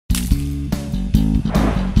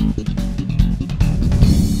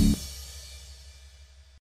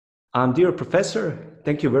Dear Professor,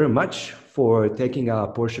 thank you very much for taking a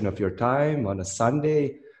portion of your time on a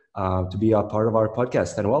Sunday to be a part of our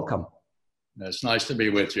podcast, and welcome. It's nice to be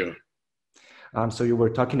with you. So you were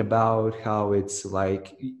talking about how it's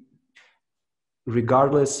like,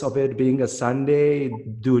 regardless of it being a Sunday,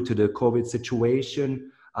 due to the COVID situation,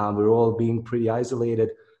 we're all being pretty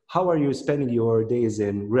isolated. How are you spending your days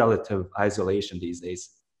in relative isolation these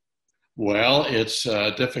days? Well, it's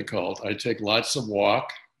difficult. I take lots of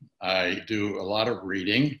walk. I do a lot of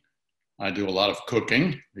reading. I do a lot of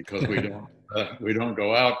cooking because we don't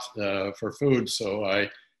go out for food. So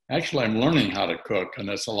I'm learning how to cook, and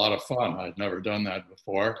it's a lot of fun. I've never done that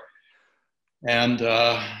before, and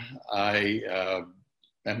I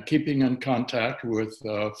am keeping in contact with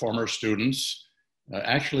former students.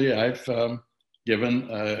 I've given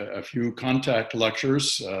a few contact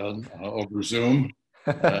lectures over Zoom.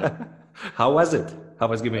 How was it? How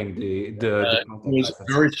was giving the It was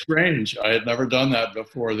very strange. I had never done that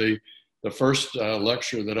before. The first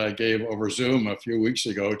lecture that I gave over Zoom a few weeks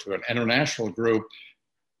ago to an international group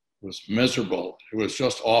was miserable. It was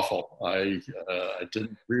just awful. I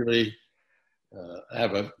didn't really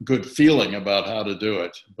have a good feeling about how to do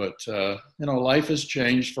it. But, life has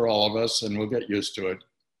changed for all of us, and we'll get used to it.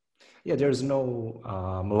 Yeah, there's no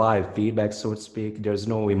live feedback, so to speak. There's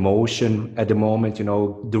no emotion at the moment,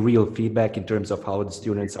 the real feedback in terms of how the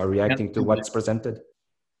students are reacting to what's presented.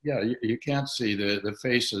 Yeah, you can't see the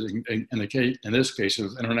faces. In this case, it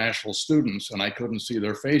was international students, and I couldn't see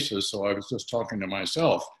their faces, so I was just talking to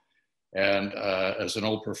myself. And as an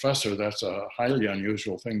old professor, that's a highly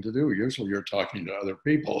unusual thing to do. Usually you're talking to other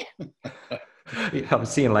people. I'm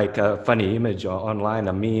seeing like a funny image online,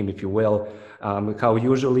 a meme, if you will, how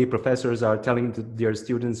usually professors are telling their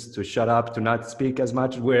students to shut up, to not speak as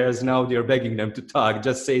much, whereas now they're begging them to talk,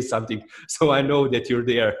 just say something, so I know that you're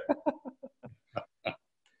there.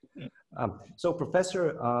 So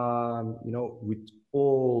Professor, with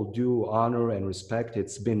all due honor and respect,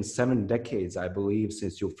 it's been 7 decades, I believe,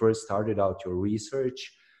 since you first started out your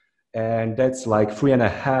research. And that's like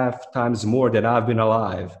 3.5 times more than I've been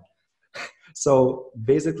alive. So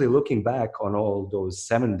basically, looking back on all those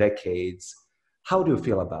 7 decades, how do you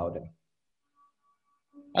feel about them?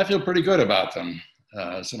 I feel pretty good about them.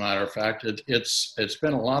 As a matter of fact, it's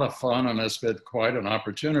been a lot of fun, and it's been quite an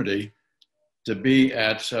opportunity to be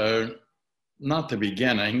at not the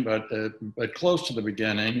beginning, but close to the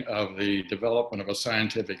beginning of the development of a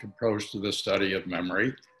scientific approach to the study of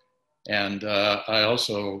memory. And I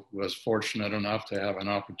also was fortunate enough to have an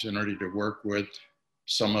opportunity to work with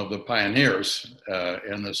some of the pioneers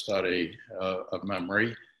in the study of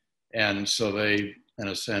memory. And so they, in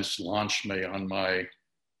a sense, launched me on my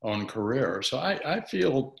own career. So I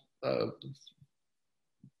feel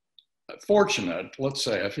fortunate, let's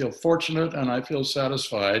say. I feel fortunate, and I feel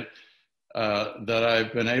satisfied that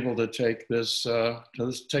I've been able to take this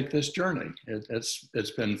journey.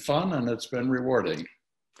 It's been fun, and it's been rewarding.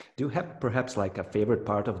 Do you have perhaps like a favorite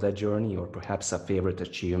part of that journey, or perhaps a favorite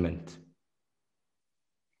achievement?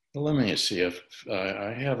 Well, let me see if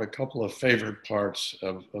I have a couple of favorite parts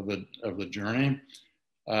of the journey.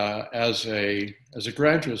 As a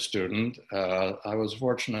graduate student, I was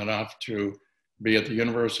fortunate enough to be at the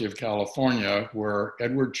University of California, where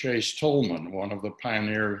Edward Chase Tolman, one of the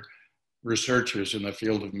pioneer researchers in the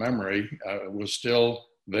field of memory, was still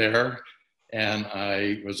there, and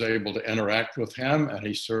I was able to interact with him, and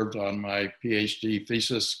he served on my PhD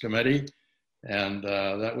thesis committee, and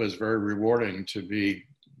that was very rewarding to be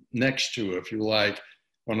next to, if you like,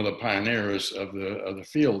 one of the pioneers of the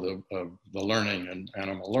field of the learning and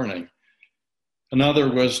animal learning.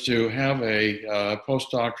 Another was to have a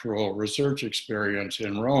postdoctoral research experience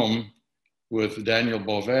in Rome with Daniel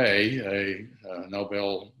Beauvais, a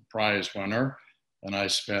Nobel Prize winner, and I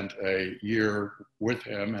spent a year with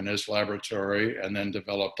him in his laboratory and then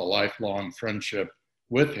developed a lifelong friendship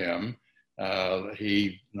with him.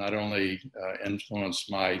 He not only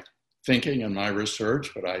influenced my thinking and my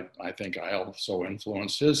research, but I think I also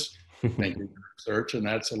influenced his thinking and research, and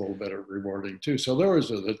that's a little bit rewarding too. So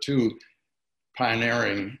those are the two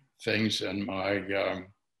pioneering things in my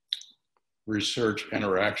research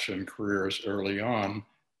interaction careers early on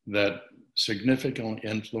that significantly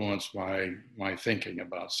influenced my thinking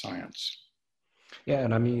about science. Yeah,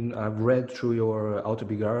 and I mean, I've read through your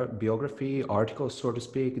autobiography articles, so to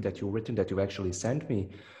speak, that you've written, that you've actually sent me.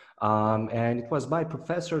 And it was by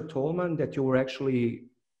Professor Tolman that you were actually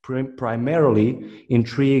primarily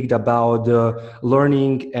intrigued about the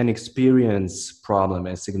learning and experience problem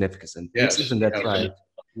and significance. Yes, Isn't that right?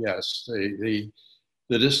 Yes. The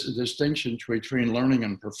the distinction between learning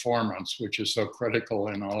and performance, which is so critical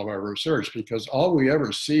in all of our research, because all we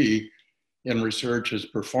ever see in research is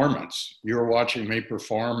performance. You're watching me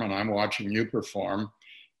perform and I'm watching you perform.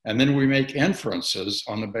 And then we make inferences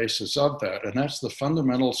on the basis of that. And that's the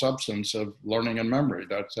fundamental substance of learning and memory.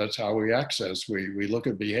 That's how we access. We look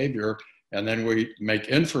at behavior and then we make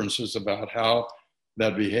inferences about how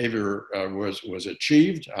that behavior was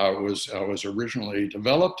achieved, how it was originally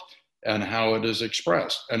developed, and how it is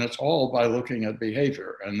expressed. And it's all by looking at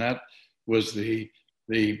behavior. And that was the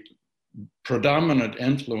predominant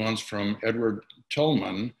influence from Edward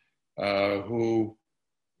Tolman, who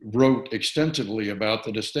wrote extensively about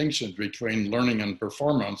the distinction between learning and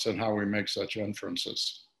performance and how we make such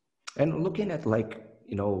inferences. And looking at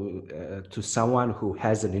to someone who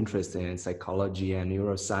has an interest in psychology and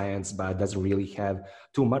neuroscience, but doesn't really have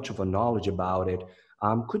too much of a knowledge about it,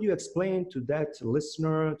 could you explain to that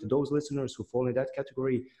listener, to those listeners who fall in that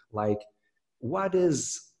category, like what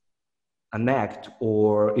is an act,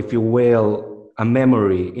 or if you will, a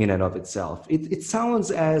memory in and of itself? It sounds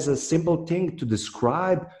as a simple thing to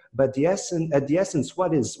describe, but at the essence,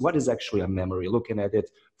 what is actually a memory, looking at it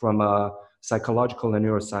from a psychological and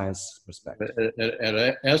neuroscience perspective?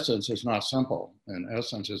 At essence, it's not simple. In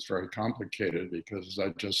essence, it's very complicated because, as I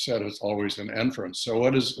just said, it's always an inference. So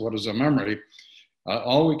what is a memory?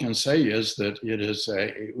 All we can say is that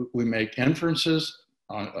we make inferences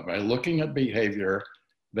by looking at behavior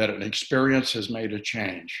that an experience has made a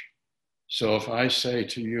change. So if I say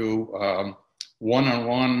to you, 1 and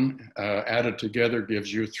 1 added together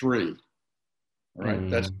gives you 3, right?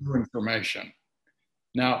 That's new information.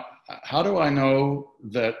 Now, how do I know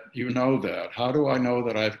that you know that? How do I know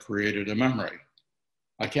that I've created a memory?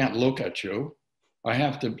 I can't look at you. I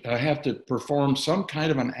have to perform some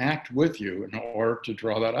kind of an act with you in order to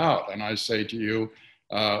draw that out. And I say to you,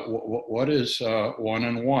 what is 1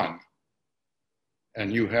 and 1?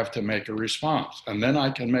 And you have to make a response. And then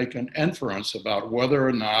I can make an inference about whether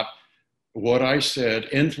or not what I said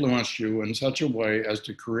influenced you in such a way as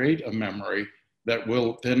to create a memory that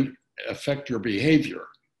will then affect your behavior.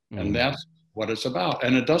 And that's what it's about.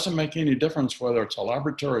 And it doesn't make any difference whether it's a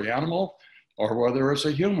laboratory animal or whether it's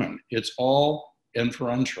a human. It's all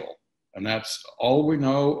inferential. And that's all we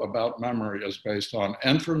know about memory is based on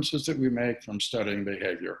inferences that we make from studying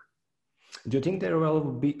behavior. Do you think there will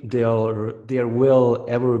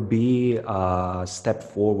ever be a step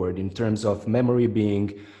forward in terms of memory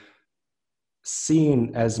being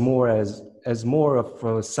seen as more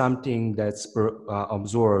of something that's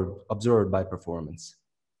observed by performance?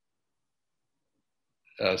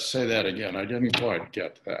 Say that again. I didn't quite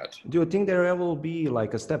get that. Do you think there will be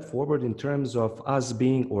like a step forward in terms of us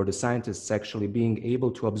being, or the scientists actually being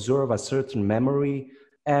able to observe a certain memory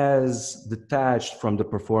as detached from the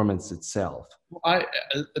performance itself?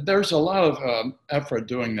 There's a lot of effort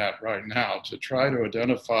doing that right now to try to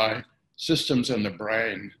identify systems in the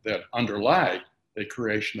brain that underlie the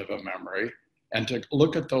creation of a memory and to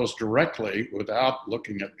look at those directly without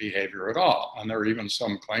looking at behavior at all. And there are even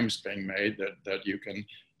some claims being made that you can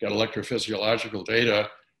get electrophysiological data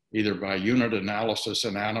either by unit analysis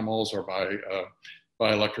in animals or by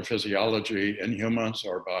electrophysiology in humans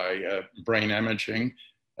or by brain imaging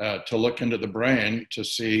to look into the brain to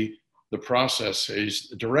see the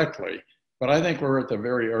processes directly. But I think we're at the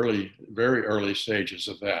very early stages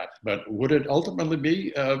of that. But would it ultimately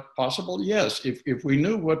be possible? Yes, if we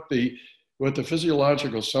knew what the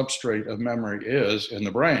physiological substrate of memory is in the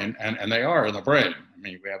brain, and they are in the brain, I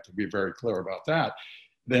mean, we have to be very clear about that,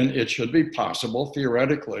 then it should be possible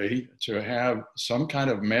theoretically to have some kind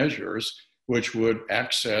of measures which would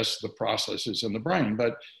access the processes in the brain.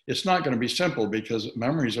 But it's not going to be simple because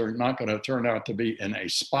memories are not going to turn out to be in a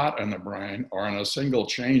spot in the brain or in a single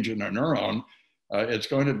change in a neuron. It's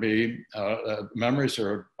going to be, memories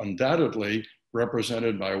are undoubtedly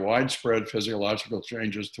represented by widespread physiological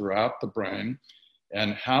changes throughout the brain.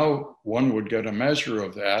 And how one would get a measure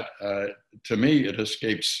of that, to me, it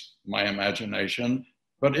escapes my imagination,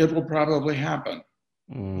 but it will probably happen.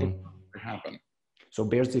 So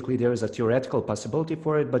basically there is a theoretical possibility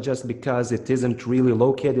for it, but just because it isn't really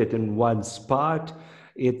located in one spot,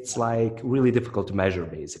 it's like really difficult to measure,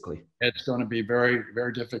 basically. It's going to be very,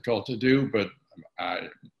 very difficult to do, but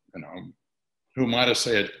who might have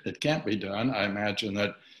said it can't be done? I imagine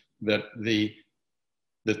that the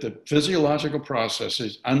physiological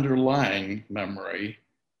processes underlying memory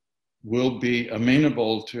will be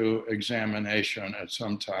amenable to examination at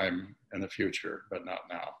some time in the future, but not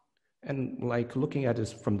now. And like looking at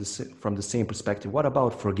this from the same perspective, what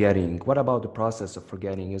about forgetting? What about the process of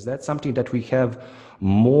forgetting? Is that something that we have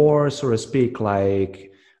more, so to speak,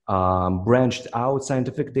 like branched out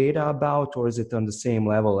scientific data about, or is it on the same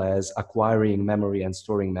level as acquiring memory and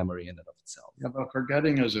storing memory in and of itself? Yeah, but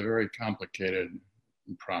forgetting is a very complicated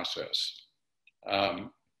process.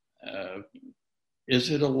 Is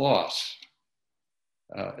it a loss?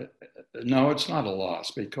 No, it's not a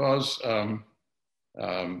loss, because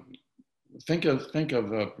think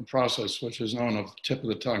of a process which is known as tip of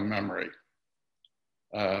the tongue memory.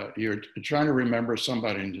 You're trying to remember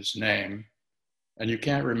somebody's name, and you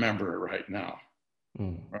can't remember it right now.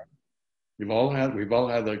 Right? We've all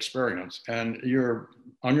had the experience, and you're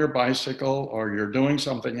on your bicycle or you're doing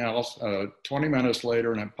something else 20 minutes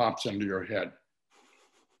later, and it pops into your head.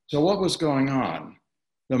 So what was going on?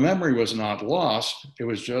 The memory was not lost. It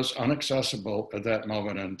was just inaccessible at that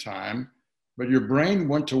moment in time. But your brain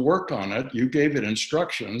went to work on it. You gave it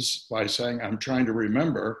instructions by saying, I'm trying to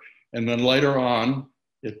remember. And then later on,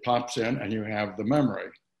 it pops in and you have the memory.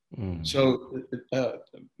 So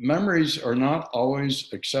memories are not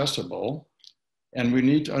always accessible. And we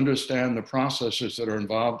need to understand the processes that are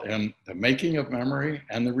involved in the making of memory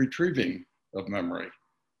and the retrieving of memory.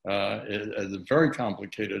 It's a very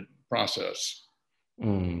complicated process.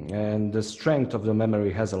 And the strength of the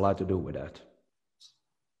memory has a lot to do with that.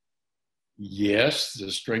 Yes,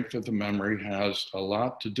 the strength of the memory has a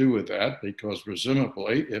lot to do with that, because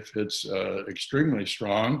presumably if it's extremely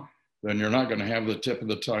strong, then you're not going to have the tip of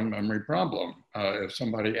the tongue memory problem. If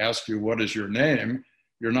somebody asks you, what is your name?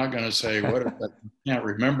 You're not going to say, what if I can't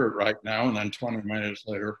remember it right now, and then 20 minutes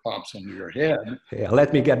later it pops into your head. Yeah,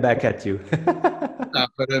 let me get back at you.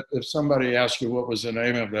 But if somebody asks you what was the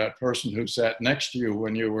name of that person who sat next to you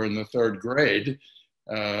when you were in the 3rd grade,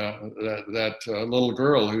 that little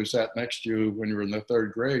girl who sat next to you when you were in the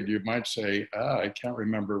 3rd grade, you might say, I can't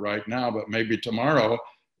remember right now, but maybe tomorrow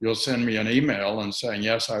you'll send me an email and saying,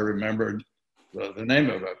 yes, I remembered the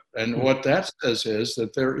name of it. And what that says is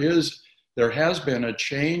that there has been a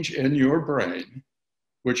change in your brain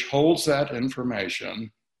which holds that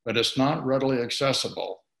information, but it's not readily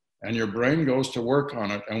accessible. And your brain goes to work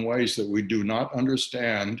on it in ways that we do not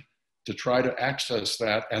understand to try to access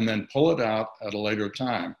that and then pull it out at a later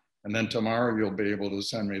time. And then tomorrow you'll be able to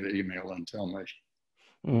send me the email and tell me.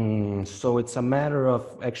 So it's a matter of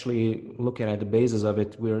actually looking at the basis of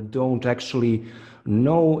it. We don't actually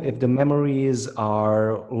know if the memories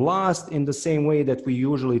are lost in the same way that we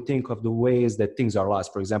usually think of the ways that things are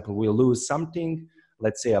lost. For example, we lose something,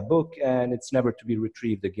 let's say a book, and it's never to be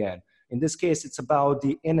retrieved again. In this case, it's about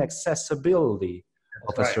the inaccessibility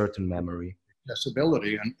of a certain memory.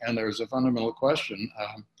 Accessibility, and there's a fundamental question.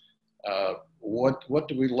 What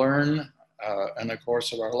do we learn in the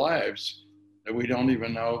course of our lives that we don't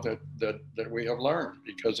even know that we have learned?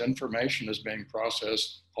 Because information is being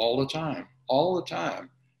processed all the time.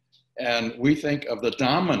 And we think of the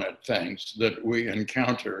dominant things that we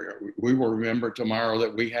encounter. We will remember tomorrow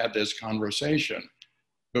that we had this conversation.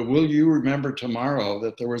 But will you remember tomorrow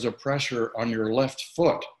that there was a pressure on your left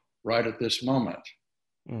foot right at this moment?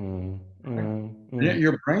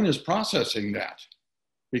 Your brain is processing that,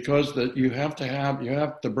 because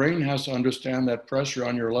the brain has to understand that pressure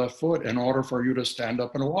on your left foot in order for you to stand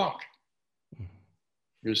up and walk.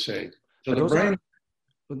 You see, so the brain.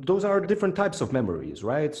 Those are different types of memories,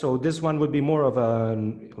 right? So this one would be more of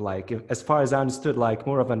as far as I understood, like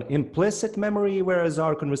more of an implicit memory, whereas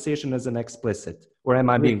our conversation is an explicit. Or am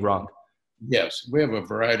I being wrong? Yes, we have a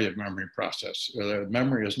variety of memory process.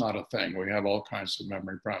 Memory is not a thing. We have all kinds of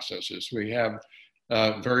memory processes. We have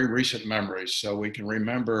very recent memories, so we can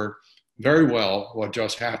remember very well what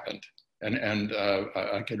just happened. And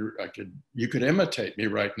you could imitate me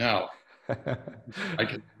right now. I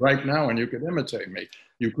could right now, and you could imitate me.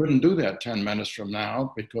 You couldn't do that 10 minutes from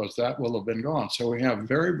now, because that will have been gone. So we have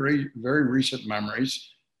very, very, very recent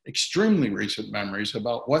memories, extremely recent memories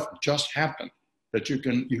about what just happened that you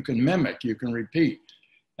can mimic, you can repeat.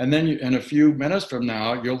 And then in a few minutes from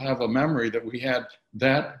now, you'll have a memory that we had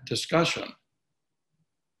that discussion.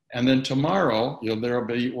 And then tomorrow, there'll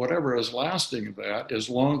be whatever is lasting of that is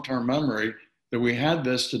long-term memory that we had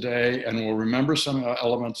this today, and we'll remember some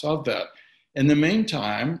elements of that. In the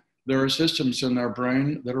meantime, there are systems in our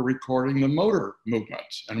brain that are recording the motor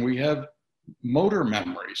movements, and we have motor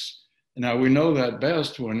memories. Now, we know that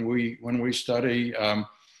best when we study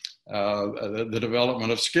the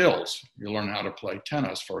development of skills. You learn how to play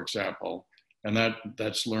tennis, for example, and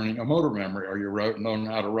that's learning a motor memory. Or you learn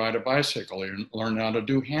how to ride a bicycle, or you learn how to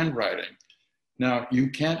do handwriting. Now, you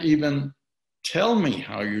can't even tell me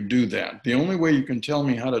how you do that. The only way you can tell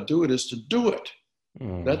me how to do it is to do it.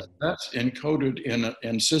 That's encoded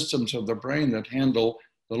in systems of the brain that handle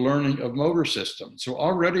the learning of motor systems. So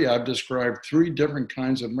already I've described 3 different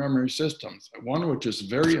kinds of memory systems. One which is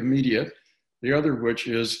very immediate, the other which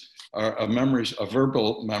is a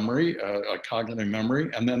verbal memory, a cognitive memory,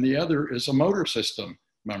 and then the other is a motor system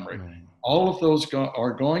memory. Right. All of those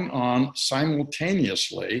are going on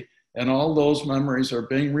simultaneously, and all those memories are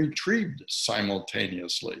being retrieved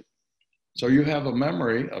simultaneously. So you have a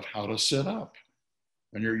memory of how to sit up.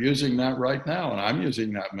 And you're using that right now, and I'm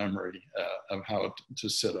using that memory of how to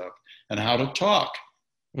sit up and how to talk.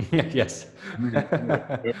 Yes.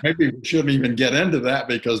 Maybe we shouldn't even get into that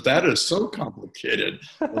because that is so complicated,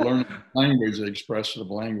 to learn language, the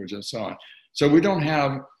expressive language, and so on. So we don't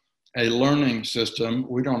have a learning system.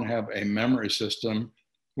 We don't have a memory system.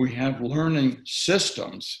 We have learning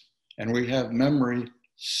systems, and we have memory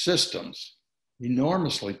systems.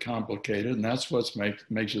 Enormously complicated, and that's what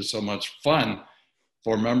makes it so much fun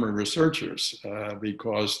for memory researchers,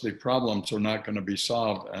 because the problems are not going to be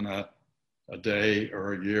solved in a day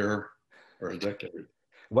or a year or a decade.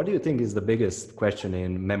 What do you think is the biggest question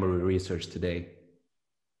in memory research today?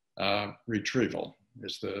 Retrieval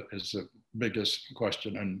is the biggest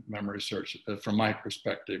question in memory research, from my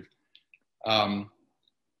perspective. I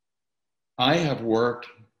have worked,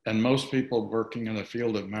 and most people working in the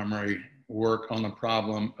field of memory work on the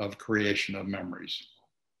problem of creation of memories.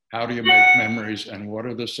 How do you make memories, and what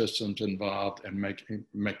are the systems involved in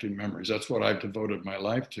making memories? That's what I've devoted my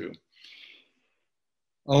life to.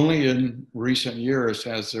 Only in recent years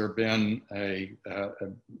has there been a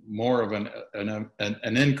more of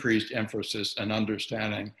an increased emphasis in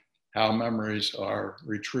understanding how memories are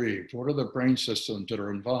retrieved. What are the brain systems that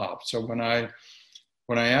are involved? So when I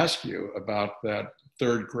ask you about that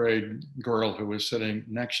 3rd grade girl who was sitting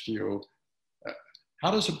next to you, how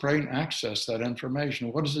does the brain access that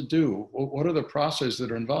information? What does it do? What are the processes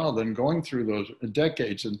that are involved in going through those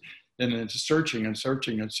decades and into searching and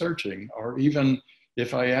searching and searching? Or even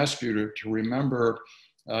if I ask you to remember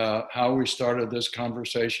how we started this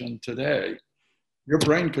conversation today, your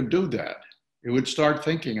brain could do that. It would start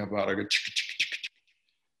thinking about it.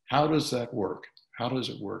 How does that work? How does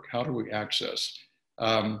it work? How do we access?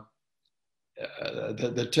 The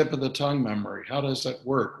tip of the tongue memory, how does that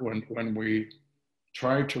work when we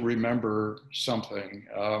try to remember something?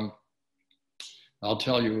 I'll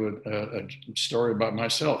tell you a story about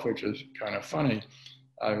myself, which is kind of funny.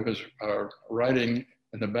 I was riding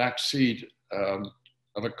in the back seat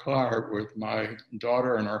of a car with my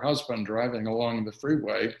daughter and her husband driving along the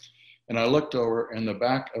freeway, and I looked over in the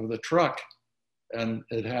back of the truck, and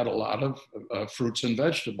it had a lot of fruits and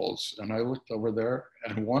vegetables. And I looked over there,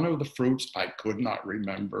 and one of the fruits I could not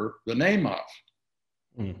remember the name of.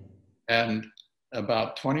 And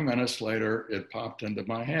about 20 minutes later, it popped into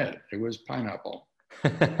my head. It was pineapple.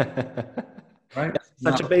 Right?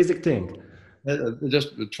 Such a basic thing. Just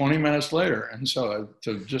 20 minutes later. And so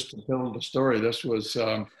to tell the story, this was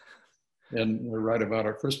right about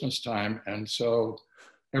our Christmas time. And so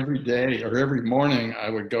every day or every morning I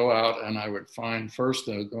would go out and I would find first,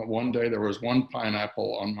 one day there was 1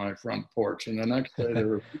 pineapple on my front porch, and the next day there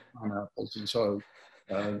were 2 pineapples. And so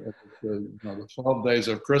the 12 days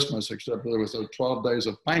of Christmas, except there was 12 days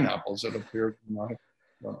of pineapples that appeared on my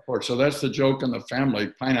front porch. So that's the joke in the family,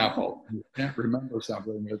 pineapple. You can't remember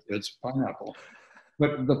something, it's pineapple.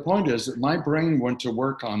 But the point is that my brain went to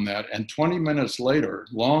work on that, and 20 minutes later,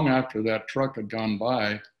 long after that truck had gone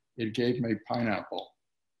by, it gave me pineapple.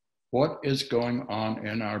 What is going on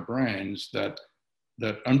in our brains that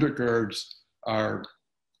undergirds our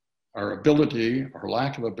ability, or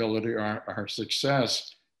lack of ability, our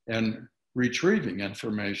success in retrieving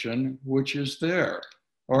information which is there?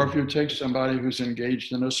 Or if you take somebody who's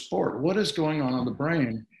engaged in a sport, what is going on in the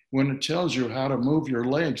brain when it tells you how to move your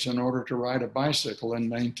legs in order to ride a bicycle and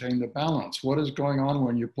maintain the balance? What is going on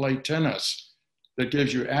when you play tennis that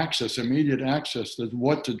gives you access, immediate access to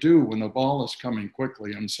what to do when the ball is coming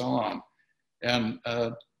quickly, and so on? And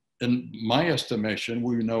in my estimation,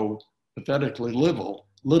 we know pathetically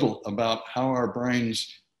little about how our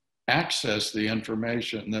brains access the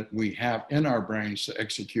information that we have in our brains to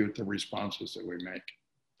execute the responses that we make.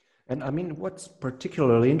 And I mean, what's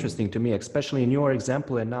particularly interesting to me, especially in your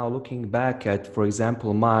example, and now looking back at, for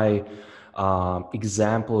example, my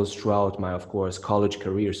examples throughout my, of course, college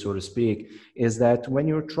career, so to speak, is that when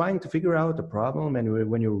you're trying to figure out a problem and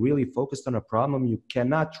when you're really focused on a problem, you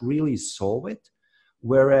cannot really solve it.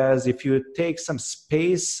 Whereas if you take some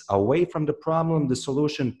space away from the problem, the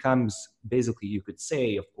solution comes, basically, you could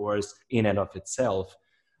say, of course, in and of itself.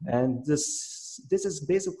 And this has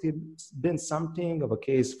basically been something of a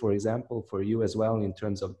case, for example, for you as well, in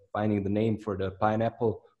terms of finding the name for the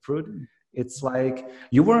pineapple fruit. It's like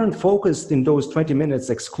you weren't focused in those 20 minutes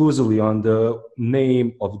exclusively on the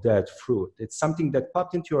name of that fruit. It's something that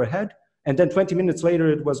popped into your head, and then 20 minutes later,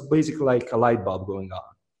 it was basically like a light bulb going on.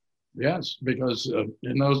 Yes, because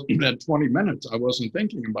in that 20 minutes, I wasn't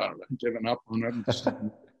thinking about it. I'd given up on it and just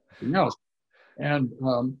something else. And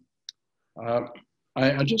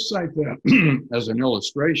I just cite that as an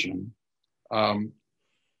illustration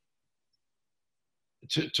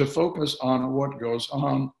to focus on what goes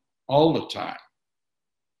on all the time.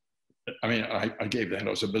 I mean, I gave that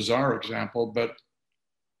as a bizarre example, but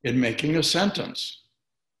in making a sentence,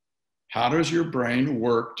 how does your brain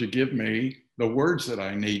work to give me the words that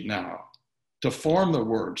I need now, to form the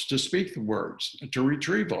words, to speak the words, to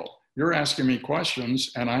retrieval? You're asking me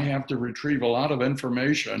questions, and I have to retrieve a lot of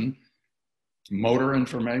information, motor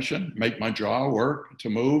information, make my jaw work, to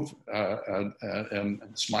move and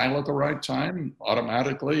smile at the right time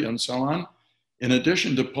automatically, and so on, in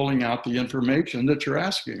addition to pulling out the information that you're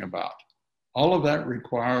asking about. All of that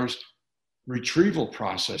requires retrieval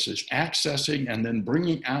processes, accessing and then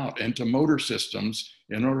bringing out into motor systems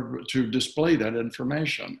in order to display that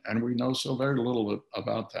information. And we know so very little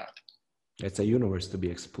about that. It's a universe to be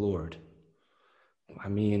explored. I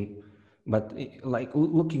mean, but like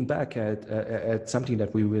looking back at something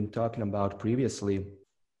that we've been talking about previously,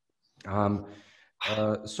 so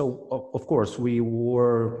of course we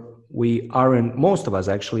aren't, most of us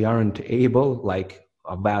actually aren't able, like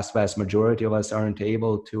a vast majority of us aren't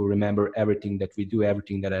able to remember everything that we do,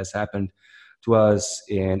 everything that has happened to us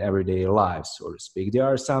in everyday lives, so to speak. There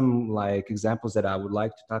are some like examples that I would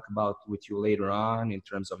like to talk about with you later on in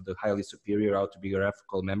terms of the highly superior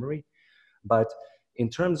autobiographical memory. But in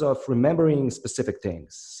terms of remembering specific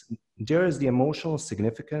things, there is the emotional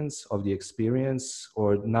significance of the experience,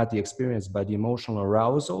 or not the experience, but the emotional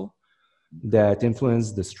arousal that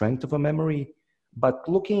influence the strength of a memory. But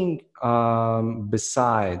looking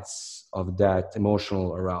besides of that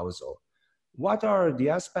emotional arousal, what are the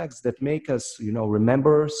aspects that make us,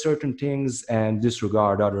 remember certain things and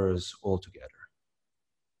disregard others altogether?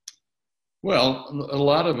 Well, a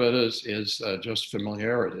lot of it is just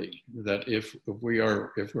familiarity. That if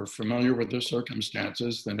we're familiar with the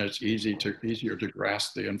circumstances, then it's easier to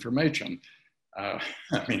grasp the information. I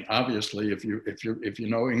mean, obviously, if you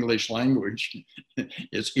know English language,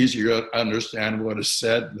 it's easier to understand what is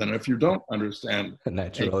said than if you don't understand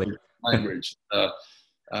naturally English language.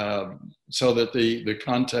 So that the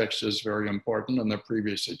context is very important, and the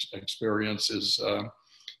previous experience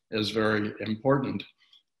is very important.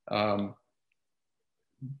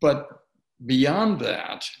 But beyond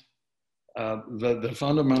that, the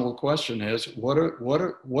fundamental question is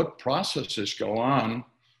what processes go on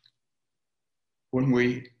when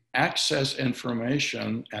we access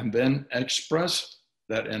information and then express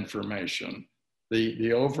that information,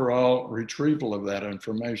 the overall retrieval of that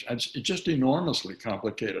information. It's just enormously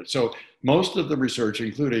complicated. So most of the research,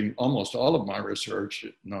 including almost all of my research,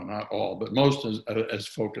 no, not all, but most is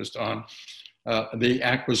focused on the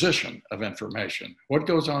acquisition of information. What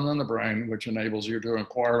goes on in the brain which enables you to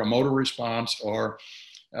acquire a motor response or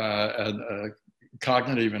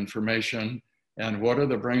cognitive information, and what are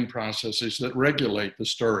the brain processes that regulate the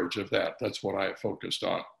storage of that? That's what I focused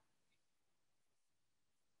on.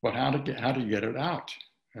 But how do you get it out?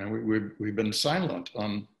 And we've been silent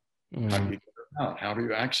on how do you get it out? How do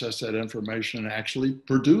you access that information and actually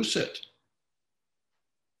produce it?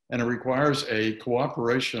 And it requires a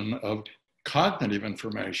cooperation of cognitive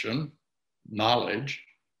information, knowledge,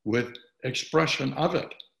 with expression of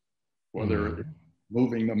it, whether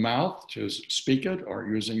moving the mouth to speak it, or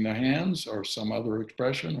using the hands, or some other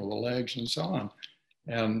expression, or the legs, and so on.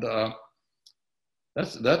 And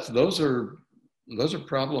those are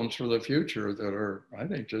problems for the future that are, I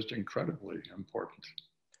think, just incredibly important.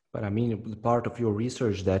 But I mean, part of your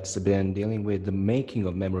research that's been dealing with the making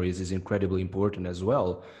of memories is incredibly important as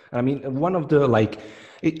well. I mean, one of the,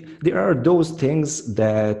 there are those things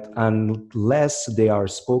that unless they are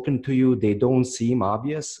spoken to you, they don't seem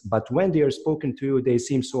obvious. But when they are spoken to you, they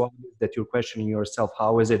seem so obvious that you're questioning yourself,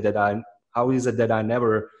 how is it that I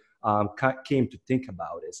never came to think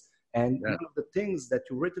about this? And one of the things that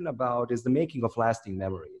you've written about is the making of lasting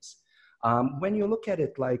memories. When you look at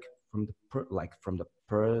it from the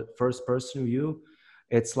first person view,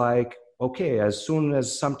 it's like, okay, as soon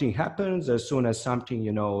as something happens, as soon as something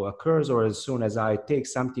occurs, or as soon as I take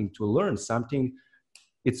something to learn something,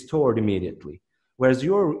 it's stored immediately. Whereas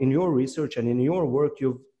in your research and in your work,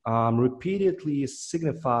 you've repeatedly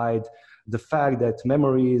signified the fact that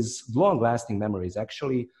memories, long-lasting memories,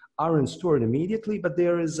 actually aren't stored immediately, but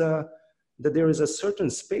there is a that there is a certain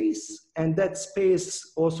space, and that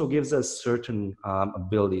space also gives us certain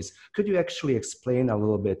abilities. Could you actually explain a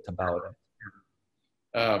little bit about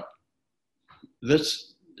it?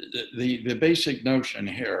 The basic notion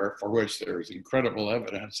here, for which there is incredible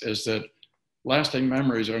evidence, is that lasting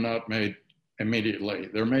memories are not made immediately.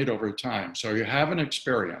 They're made over time. So you have an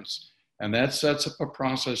experience, and that sets up a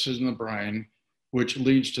processes in the brain which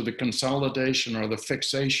leads to the consolidation or the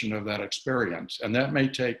fixation of that experience. And that may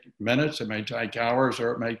take minutes, it may take hours,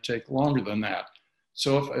 or it may take longer than that.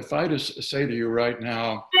 So if I just say to you right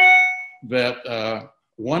now that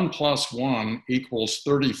 1 + 1 =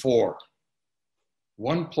 34,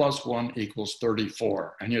 1 + 1 =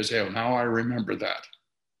 34. And you say, oh, now I remember that,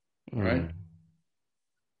 right?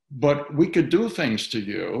 But we could do things to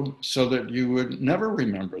you so that you would never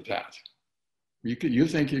remember that. You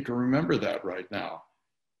think you can remember that right now.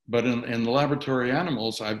 But in the laboratory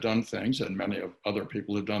animals, I've done things, and many of other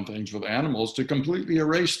people have done things with animals to completely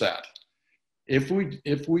erase that. If we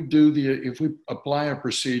apply a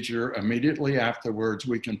procedure immediately afterwards,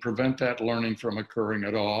 we can prevent that learning from occurring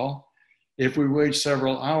at all. If we wait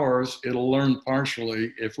several hours, it'll learn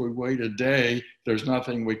partially. If we wait a day, there's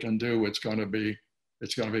nothing we can do. It's going to be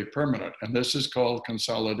permanent. And this is called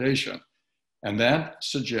consolidation. And that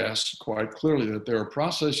suggests quite clearly that there are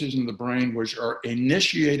processes in the brain which are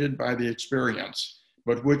initiated by the experience,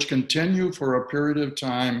 but which continue for a period of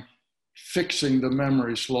time, fixing the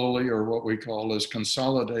memory slowly, or what we call as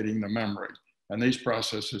consolidating the memory. And these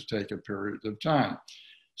processes take a period of time.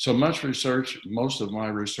 So much research, most of my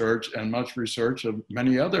research, and much research of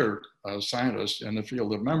many other scientists in the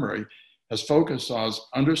field of memory has focused on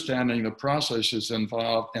understanding the processes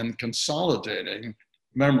involved in consolidating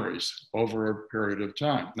memories over a period of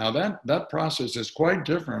time. Now that process is quite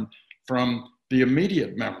different from the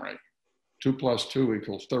immediate memory. 2 + 2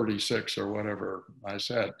 = 36 or whatever I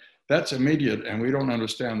said. That's immediate, and we don't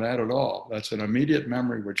understand that at all. That's an immediate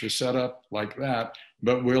memory which is set up like that,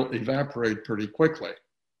 but will evaporate pretty quickly.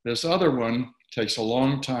 This other one takes a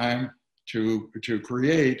long time to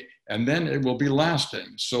create, and then it will be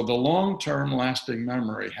lasting. So the long-term lasting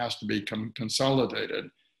memory has to be consolidated,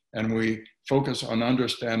 and we focus on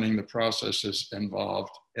understanding the processes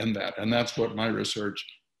involved in that. And that's what my research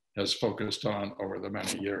has focused on over the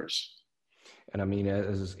many years. And I mean,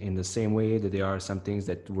 as in the same way that there are some things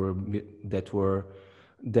that were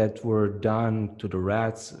done to the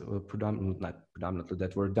rats,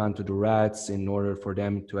 that were done to the rats in order for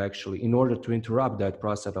them to in order to interrupt that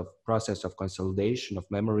process of consolidation of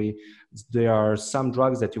memory. There are some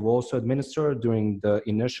drugs that you also administer during the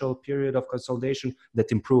initial period of consolidation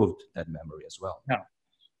that improved that memory as well. Yeah.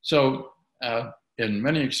 So in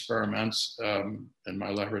many experiments in my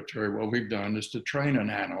laboratory, what we've done is to train an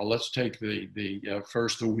animal. Let's take the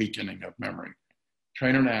first awakening of memory.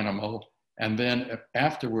 Train an animal, and then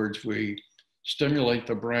afterwards we stimulate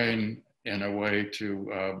the brain in a way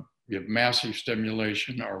to give massive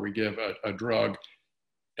stimulation, or we give a drug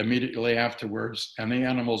immediately afterwards, and the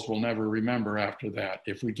animals will never remember after that.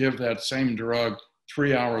 If we give that same drug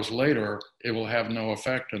 3 hours later, it will have no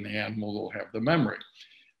effect, and the animal will have the memory.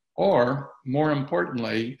 Or, more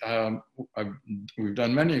importantly, we've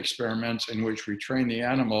done many experiments in which we train the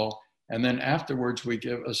animal, and then afterwards we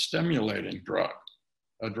give a stimulating drug,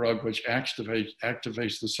 a drug which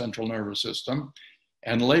activates the central nervous system,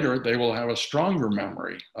 and later they will have a stronger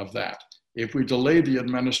memory of that. If we delay the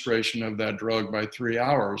administration of that drug by 3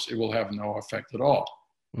 hours, it will have no effect at all.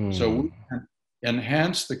 So we can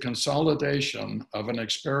enhance the consolidation of an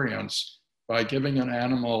experience by giving an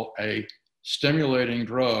animal a stimulating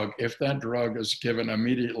drug if that drug is given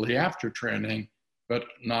immediately after training, but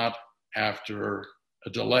not after a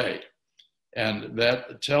delay. And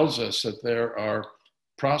that tells us that there are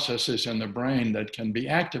processes in the brain that can be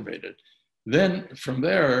activated. Then from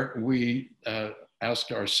there, we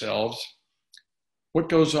ask ourselves, what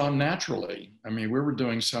goes on naturally? I mean, we were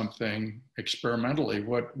doing something experimentally,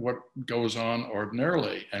 what goes on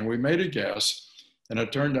ordinarily? And we made a guess, and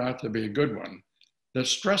it turned out to be a good one. The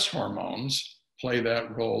stress hormones play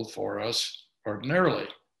that role for us ordinarily.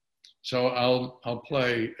 So I'll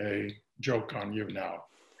play a joke on you now.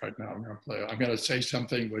 Right now, I'm going to say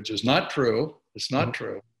something which is not true. It's not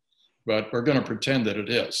true, but we're going to pretend that it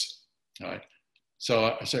is. All right.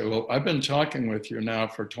 So I say, well, I've been talking with you now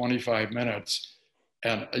for 25 minutes.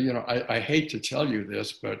 And, you know, I hate to tell you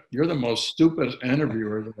this, but you're the most stupid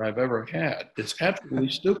interviewer that I've ever had. It's absolutely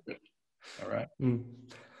stupid. All right.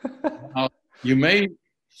 Now, you may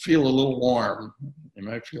feel a little warm. You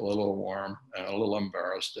may feel a little warm and a little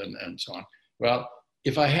embarrassed and so on. Well,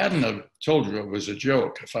 if I hadn't have told you it was a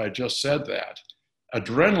joke, if I just said that,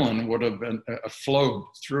 adrenaline would have been flowed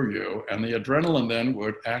through you, and the adrenaline then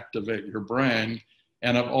would activate your brain.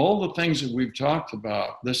 And of all the things that we've talked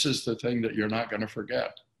about, this is the thing that you're not going to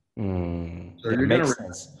forget. So yeah, makes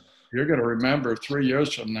sense. You're going to remember 3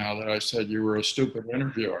 years from now that I said you were a stupid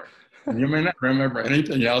interviewer. And you may not remember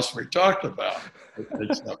anything else we talked about.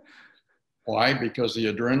 Why? Because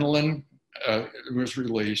the adrenaline was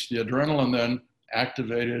released. The adrenaline then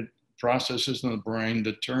activated processes in the brain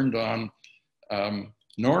that turned on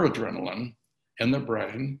noradrenaline in the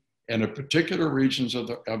brain, and in particular regions of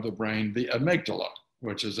the brain, the amygdala,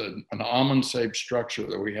 which is an almond-shaped structure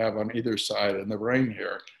that we have on either side in the brain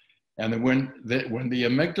here. And then when the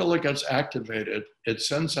amygdala gets activated, it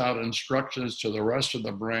sends out instructions to the rest of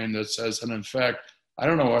the brain that says, and in fact, I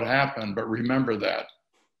don't know what happened, but remember that.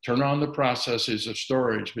 Turn on the processes of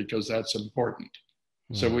storage because that's important.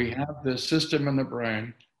 So we have this system in the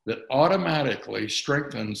brain that automatically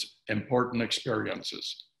strengthens important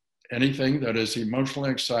experiences. Anything that is emotionally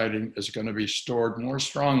exciting is going to be stored more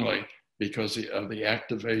strongly because of the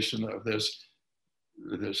activation of this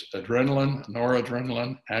adrenaline,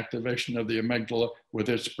 noradrenaline, activation of the amygdala with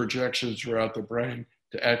its projections throughout the brain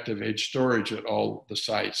to activate storage at all the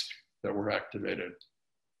sites that were activated.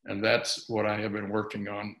 And that's what I have been working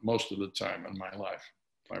on most of the time in my life,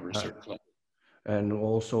 my research life. And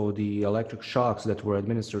also the electric shocks that were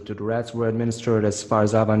administered to the rats were administered, as far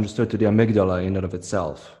as I've understood, to the amygdala in and of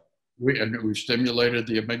itself. We stimulated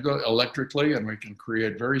the amygdala electrically, and we can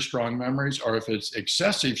create very strong memories, or if it's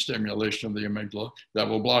excessive stimulation of the amygdala, that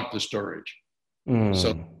will block the storage.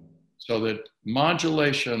 So that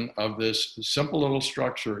modulation of this simple little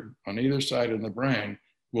structure on either side in the brain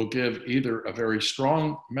will give either a very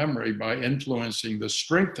strong memory by influencing the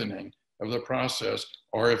strengthening of the process,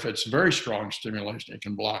 or if it's very strong stimulation, it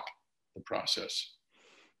can block the process.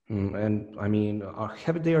 And I mean,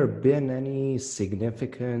 have there been any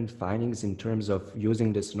significant findings in terms of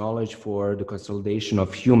using this knowledge for the consolidation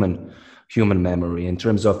of human memory, in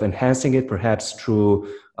terms of enhancing it perhaps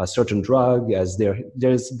through a certain drug? As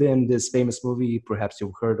there's been this famous movie, perhaps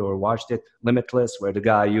you've heard or watched it, Limitless, where the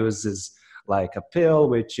guy uses like a pill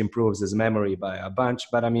which improves his memory by a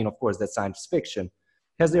bunch. But I mean, of course, that's science fiction.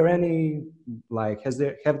 Have there been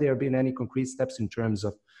any concrete steps in terms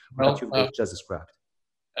of what you've just described?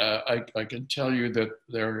 I can tell you that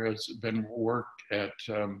there has been work at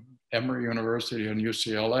Emory University and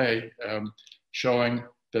UCLA showing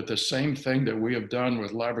that the same thing that we have done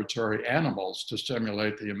with laboratory animals to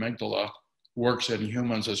stimulate the amygdala works in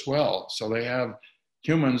humans as well. So they have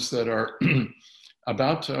humans that are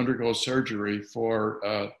about to undergo surgery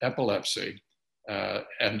for epilepsy.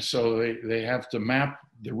 And so they have to map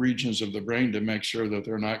the regions of the brain to make sure that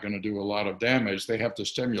they're not going to do a lot of damage. They have to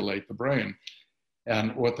stimulate the brain.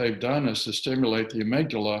 And what they've done is to stimulate the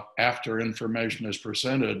amygdala after information is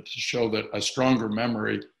presented to show that a stronger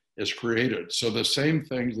memory is created. So the same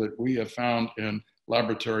things that we have found in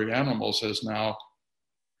laboratory animals has now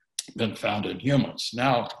been found in humans.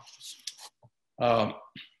 Now, are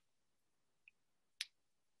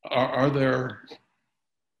there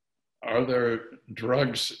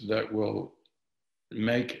drugs that will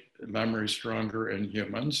make memory stronger in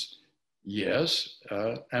humans? Yes,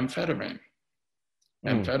 amphetamine.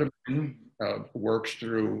 Amphetamine works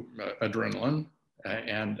through adrenaline,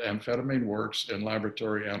 and amphetamine works in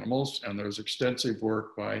laboratory animals, and there's extensive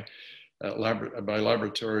work by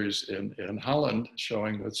laboratories in Holland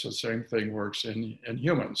showing that the same thing works in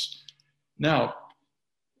humans. Now,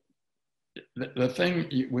 the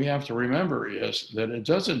thing we have to remember is that it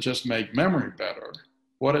doesn't just make memory better.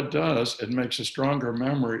 What it does, it makes a stronger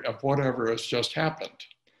memory of whatever has just happened.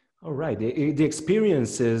 All right. The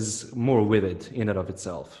experience is more vivid in and of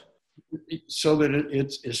itself. So that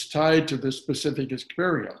it's tied to the specific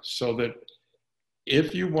experience. So that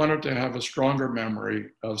if you wanted to have a stronger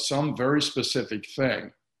memory of some very specific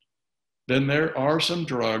thing, then there are some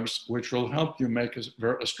drugs which will help you make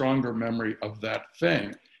a stronger memory of that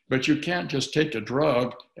thing. But you can't just take a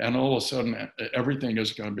drug and all of a sudden everything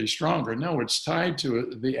is going to be stronger. No, it's tied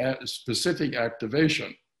to the specific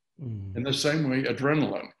activation. In the same way,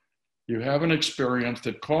 adrenaline. You have an experience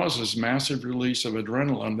that causes massive release of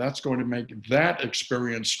adrenaline, that's going to make that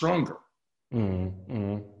experience stronger.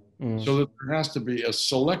 So that there has to be a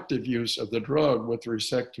selective use of the drug with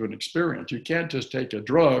respect to an experience. You can't just take a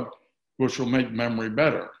drug which will make memory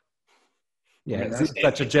better. Yeah, it's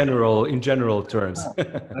such a in general terms.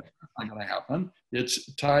 That's not going to happen.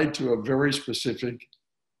 It's tied to a very specific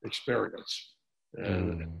experience.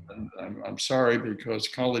 And I'm sorry, because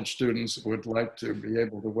college students would like to be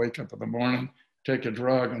able to wake up in the morning, take a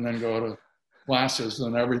drug, and then go to classes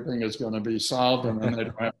and everything is going to be solved and then they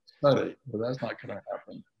don't have to study. But that's not going to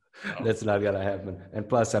happen. No. That's not gonna happen. And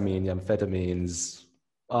plus, I mean, amphetamines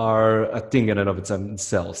are a thing in and of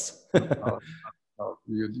themselves.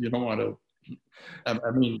 You don't want to.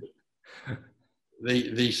 I mean,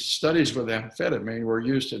 the studies with amphetamine were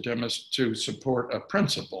used to support a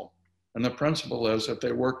principle, and the principle is that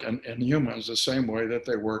they work in humans the same way that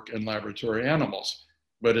they work in laboratory animals.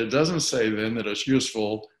 But it doesn't say then that it's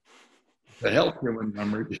useful to help human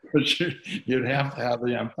memory, because you'd have to have the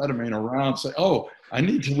amphetamine around, say, oh, I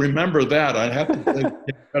need to remember that. I have to think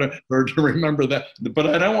to remember that, but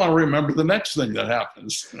I don't want to remember the next thing that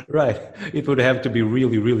happens. Right. It would have to be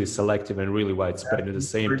really, really selective and really widespread at the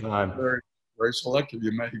same time. Very, very selective.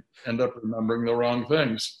 You may end up remembering the wrong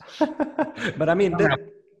things. But I mean,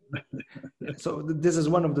 so this is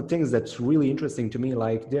one of the things that's really interesting to me.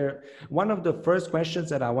 Like one of the first questions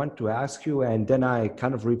that I want to ask you, and then I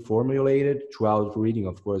kind of reformulated throughout reading,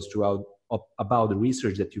 of course, about the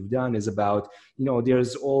research that you've done, is about,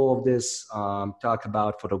 there's all of this talk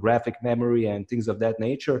about photographic memory and things of that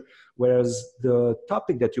nature, whereas the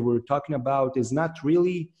topic that you were talking about is not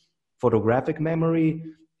really photographic memory.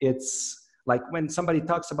 It's like when somebody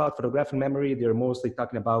talks about photographic memory, they're mostly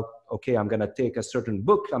talking about, okay, I'm going to take a certain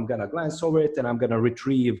book, I'm going to glance over it, and I'm going to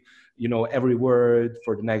retrieve, every word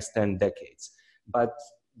for the next 10 decades. But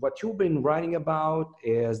what you've been writing about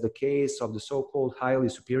is the case of the so-called highly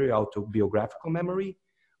superior autobiographical memory,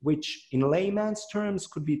 which in layman's terms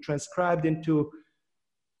could be transcribed into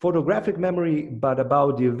photographic memory, but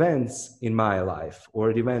about the events in my life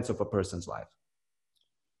or the events of a person's life.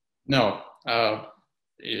 No.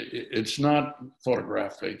 It's not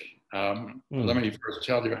photographic. Let me first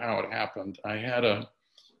tell you how it happened. I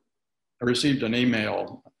received an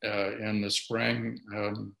email in the spring,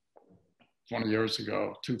 20 years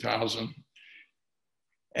ago, 2000.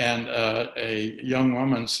 And a young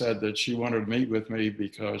woman said that she wanted to meet with me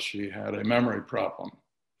because she had a memory problem.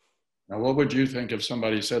 Now, what would you think if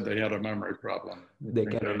somebody said they had a memory problem? They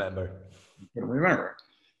can't remember. Can't remember.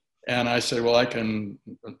 And I said, well, I'm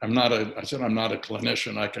not a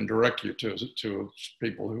clinician. I can direct you to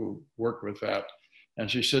people who work with that.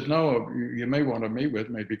 And she said, no, you may want to meet with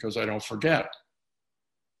me because I don't forget.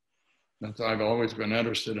 And so I've always been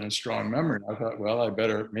interested in strong memory. I thought, well, I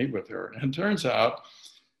better meet with her. And it turns out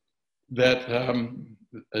that,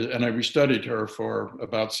 and we studied her for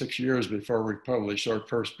about 6 years before we published our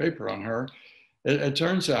first paper on her. It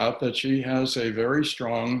turns out that she has a very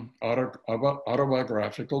strong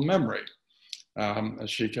autobiographical memory.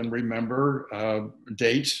 She can remember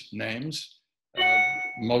dates, names,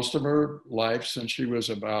 most of her life since she was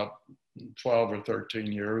about 12 or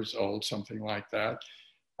 13 years old, something like that,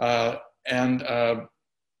 and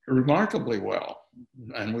remarkably well.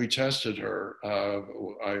 And we tested her.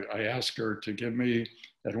 I asked her to give me,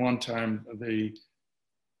 at one time, the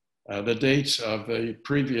dates of the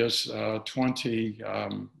previous 20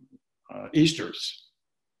 Easters.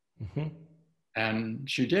 Mm-hmm. And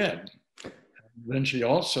she did. Then she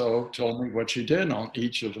also told me what she did on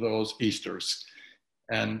each of those Easters.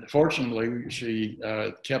 And fortunately, she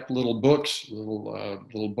kept little books,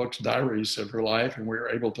 diaries of her life, and we were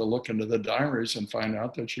able to look into the diaries and find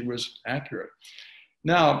out that she was accurate.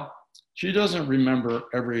 Now, she doesn't remember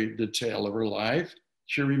every detail of her life.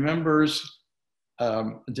 She remembers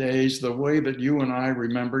days the way that you and I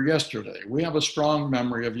remember yesterday. We have a strong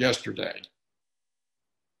memory of yesterday.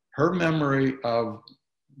 Her memory of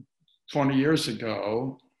 20 years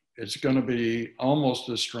ago, it's going to be almost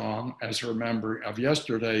as strong as her memory of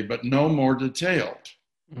yesterday, but no more detailed.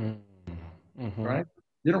 Mm-hmm. Right?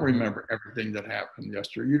 You don't remember everything that happened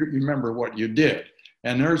yesterday. You remember what you did.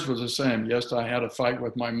 And hers was the same. Yes, I had a fight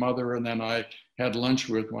with my mother, and then I had lunch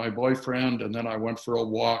with my boyfriend, and then I went for a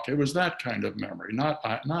walk. It was that kind of memory,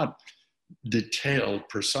 not detailed,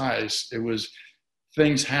 precise. It was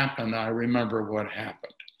things happened. I remember what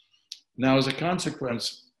happened. Now, as a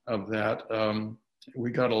consequence of that, we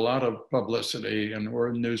got a lot of publicity, and we're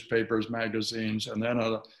in newspapers, magazines, and then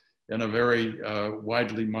in a very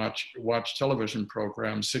widely watched television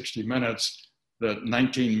program, 60 Minutes, that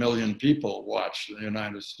 19 million people watched in the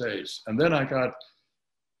United States. And then I got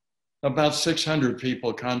about 600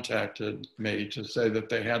 people contacted me to say that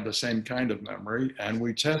they had the same kind of memory, and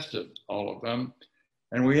we tested all of them.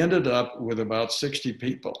 And we ended up with about 60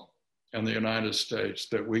 people in the United States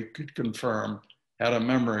that we could confirm had a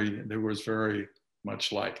memory that was very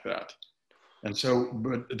much like that. And so,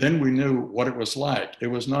 but then we knew what it was like. It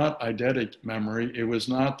was not eidetic memory. It was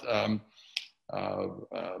not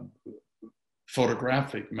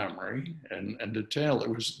photographic memory and detail. It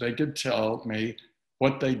was, they could tell me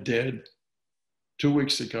what they did 2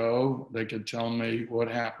 weeks ago, they could tell me what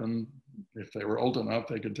happened. If they were old enough,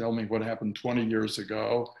 they could tell me what happened 20 years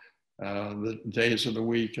ago, the days of the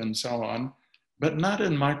week and so on, but not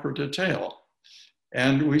in micro detail.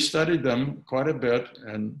 And we studied them quite a bit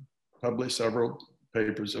and published several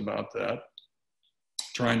papers about that,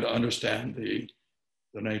 trying to understand the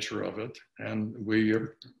nature of it. And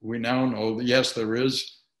we now know that yes, there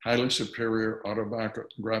is highly superior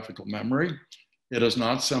autobiographical memory. It is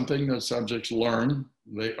not something that subjects learn.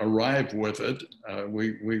 They arrive with it.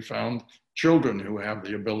 We found children who have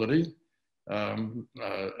the ability. An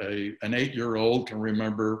 8-year-old can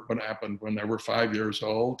remember what happened when they were 5 years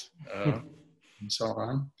old, and so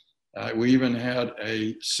on. We even had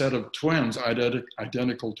a set of twins,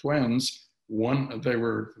 identical twins. They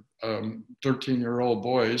were 13-year-old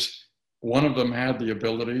boys. One of them had the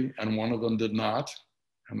ability and one of them did not.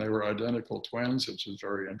 And they were identical twins, which is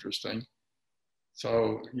very interesting.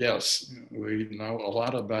 So yes, we know a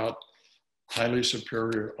lot about highly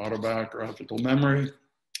superior autobiographical memory.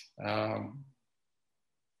 Now,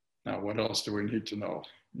 what else do we need to know?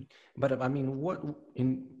 But I mean, what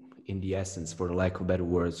in the essence, for lack of better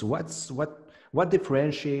words, what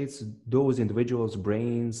differentiates those individuals'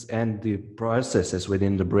 brains and the processes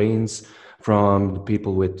within the brains from the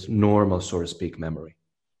people with normal, so to speak, memory?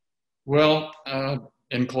 Well,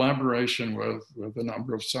 in collaboration with a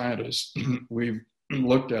number of scientists, we've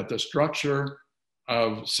looked at the structure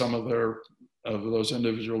of some of those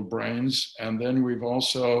individual brains, and then we've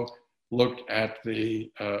also looked at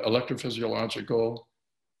the electrophysiological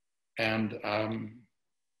and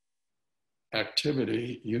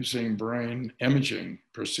activity using brain imaging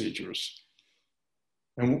procedures.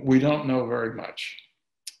 And we don't know very much.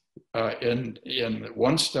 In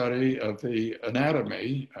one study of the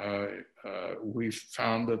anatomy, we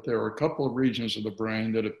found that there were a couple of regions of the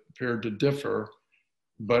brain that appeared to differ,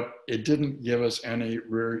 but it didn't give us any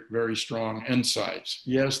very, very strong insights.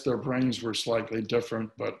 Yes, their brains were slightly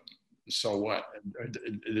different, but so what?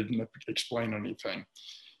 It didn't explain anything.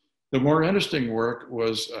 The more interesting work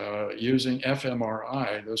was using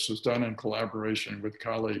fMRI. This was done in collaboration with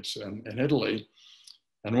colleagues in Italy.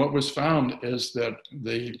 And what was found is that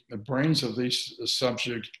the brains of these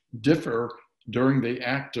subjects differ during the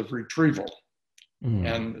act of retrieval.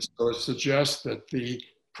 And so it suggests that the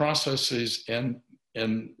processes in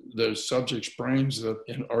the subject's brains that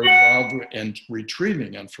are involved in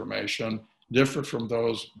retrieving information differ from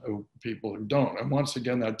those people who don't. And once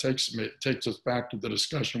again, that takes us back to the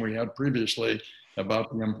discussion we had previously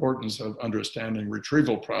about the importance of understanding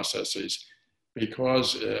retrieval processes,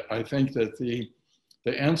 because I think that the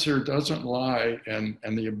answer doesn't lie in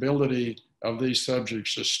the ability of these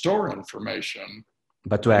subjects to store information,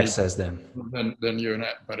 but to access them.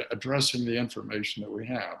 But addressing the information that we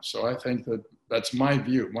have. So I think that that's my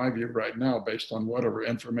view. My view right now, based on whatever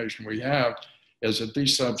information we have, is that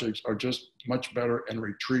these subjects are just much better in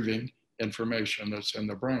retrieving information that's in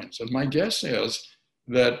the brains. And my guess is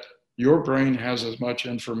that your brain has as much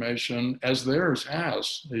information as theirs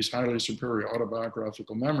has, these highly superior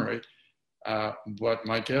autobiographical memory. But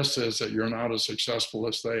my guess is that you're not as successful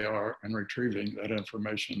as they are in retrieving that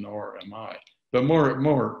information, nor am I. But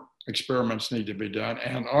more experiments need to be done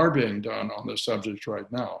and are being done on the subject right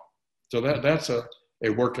now. So that's a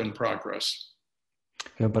work in progress.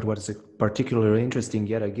 Yeah, but what is particularly interesting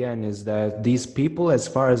yet again is that these people, as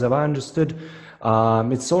far as I've understood,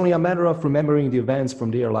 it's only a matter of remembering the events from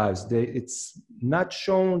their lives. It's not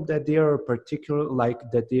shown that they are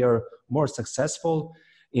that they are more successful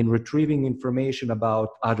in retrieving information about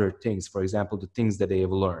other things, for example, the things that they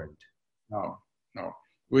have learned. No.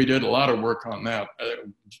 We did a lot of work on that.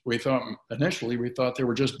 Initially we thought they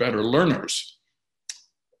were just better learners.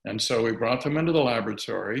 And so we brought them into the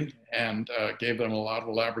laboratory and gave them a lot of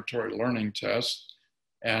laboratory learning tests.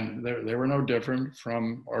 And they were no different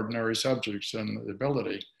from ordinary subjects in the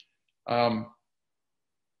ability.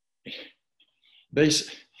 They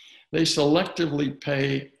selectively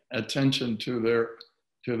pay attention to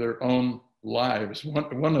their own lives.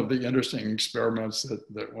 One of the interesting experiments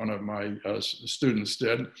that one of my students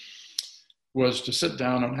did was to sit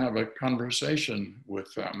down and have a conversation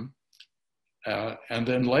with them, and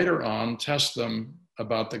then later on test them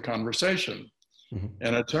about the conversation. Mm-hmm.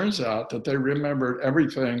 And it turns out that they remembered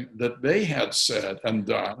everything that they had said and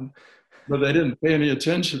done, but they didn't pay any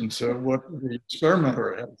attention to what the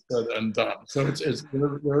experimenter had said and done. So it's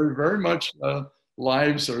very much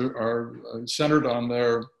lives are centered on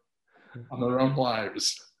their own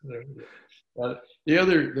lives. The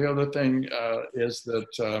other thing is that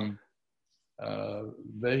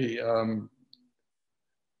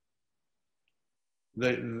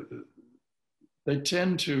they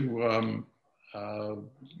tend to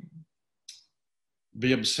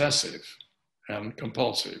be obsessive and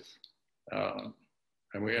compulsive.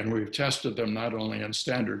 And we've tested them not only in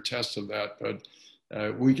standard tests of that, but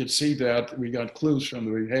we could see that we got clues from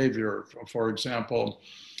the behavior. For example,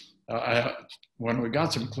 when we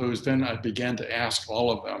got some clues, then I began to ask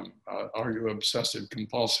all of them, are you obsessive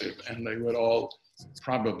compulsive? And they would all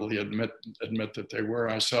probably admit that they were.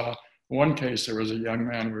 I saw one case, there was a young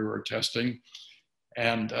man we were testing,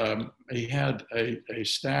 and he had a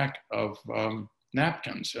stack of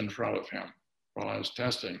napkins in front of him while I was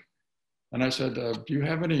testing. And I said, do you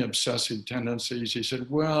have any obsessive tendencies? He said,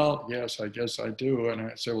 well, yes, I guess I do. And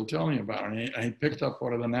I said, well, tell me about it. And he picked up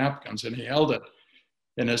one of the napkins and he held it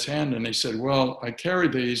in his hand and he said, well, I carry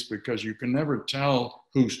these because you can never tell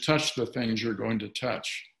who's touched the things you're going to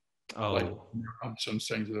touch. Oh. Like some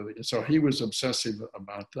things. So he was obsessive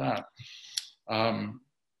about that.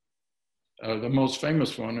 The most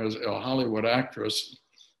famous one is a Hollywood actress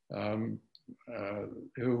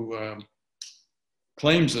who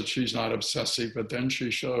claims that she's not obsessive, but then she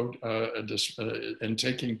showed in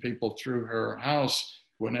taking people through her house,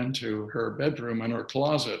 went into her bedroom and her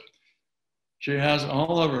closet. She has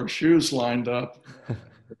all of her shoes lined up,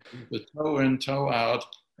 the toe in, toe out,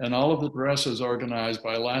 and all of the dresses organized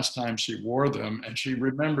by last time she wore them. And she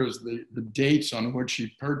remembers the dates on which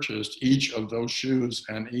she purchased each of those shoes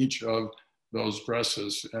and each of those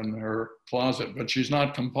dresses in her closet. But she's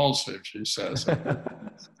not compulsive, she says.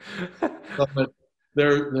 But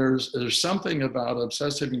there's something about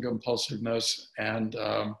obsessive and compulsiveness and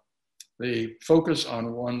the focus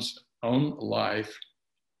on one's own life,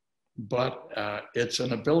 but it's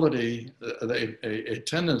an ability, a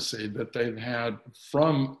tendency that they've had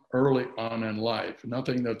from early on in life,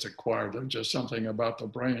 nothing that's acquired. There's just something about the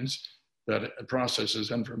brains that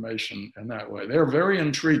processes information in that way. They're very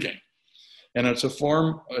intriguing. And it's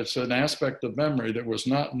an aspect of memory that was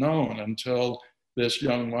not known until this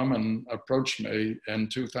young woman approached me in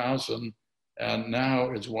 2000, and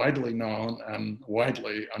now it's widely known and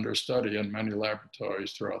widely under study in many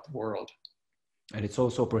laboratories throughout the world. And it's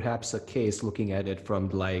also perhaps a case, looking at it from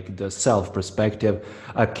like the self perspective,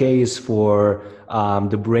 a case for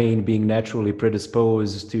the brain being naturally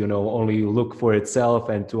predisposed to, only look for itself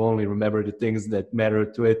and to only remember the things that matter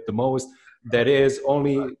to it the most. That is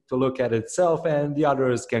only to look at itself, and the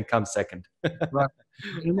others can come second. Right.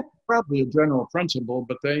 And that's probably a general principle,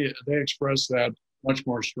 but they express that much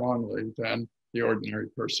more strongly than the ordinary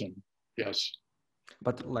person. Yes.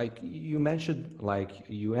 But like you mentioned, like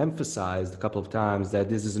you emphasized a couple of times that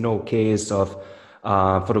this is no case of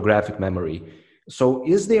photographic memory. So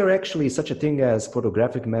is there actually such a thing as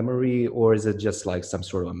photographic memory, or is it just like some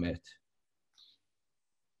sort of a myth?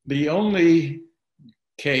 The only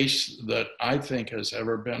case that I think has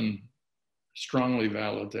ever been strongly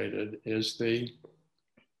validated is the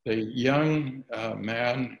young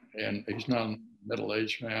man, and he's not a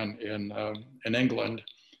middle-aged man in England,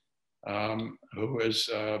 who is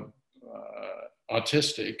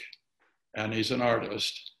autistic, and he's an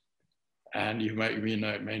artist, and you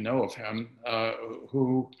may know of him,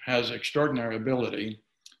 who has extraordinary ability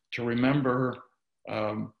to remember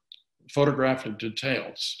photographic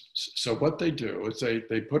details. So what they do is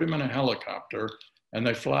they put him in a helicopter and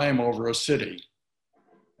they fly him over a city.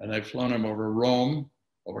 And they've flown him over Rome,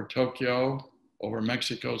 over Tokyo, over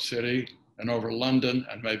Mexico City, and over London,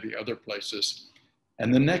 and maybe other places.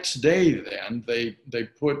 And the next day then, they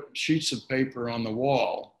put sheets of paper on the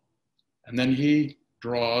wall, and then he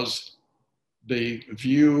draws the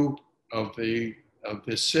view of the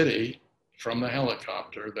city from the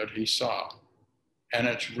helicopter that he saw. And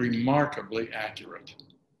it's remarkably accurate.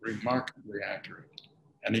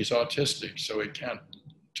 And he's autistic, so he can't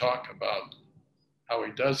talk about how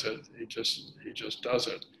he does it. He just does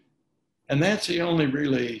it. And that's the only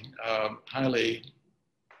really highly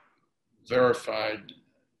verified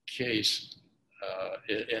case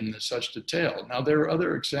in such detail. Now, there are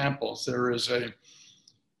other examples. There is a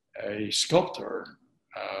sculptor,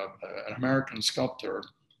 an American sculptor,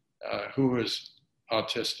 who is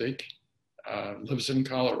autistic, lives in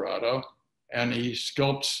Colorado, and he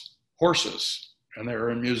sculpts horses, and they're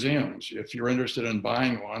in museums. If you're interested in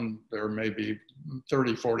buying one, there may be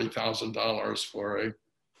 $30,000, $40,000 for a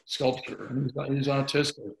sculpture. He's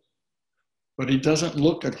autistic, but he doesn't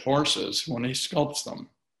look at horses when he sculpts them.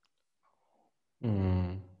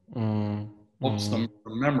 Sculpts them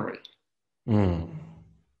from memory.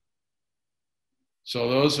 So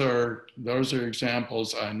those are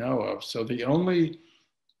examples I know of. So the only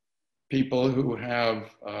people who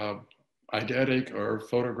have eidetic or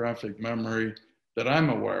photographic memory that I'm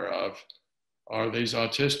aware of are these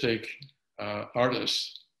autistic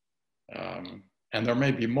artists And there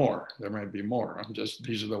may be more. There may be more.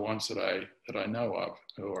 These are the ones that I know of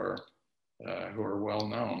who are well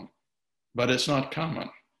known. But it's not common.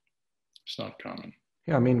 It's not common.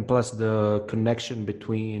 Yeah, I mean, plus the connection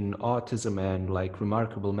between autism and like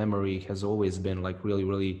remarkable memory has always been like really,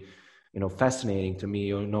 really, fascinating to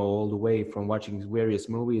me, all the way from watching various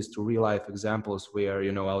movies to real life examples where,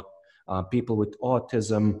 people with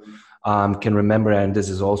autism can remember. And this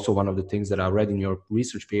is also one of the things that I read in your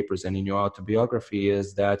research papers and in your autobiography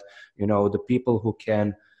is that, the people who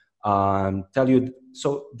can tell you,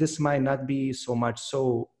 so this might not be so much,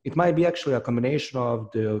 so it might be actually a combination of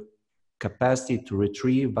the capacity to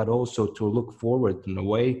retrieve, but also to look forward in a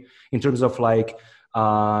way, in terms of like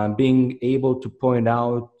being able to point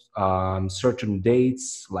out certain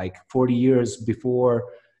dates, like 40 years before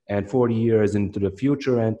and 40 years into the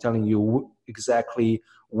future, and telling you exactly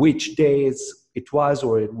which days it was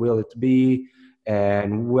or it will it be,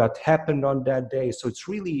 and what happened on that day. So it's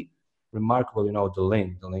really remarkable, the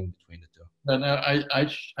link between the two. And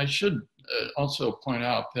I should also point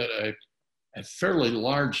out that a fairly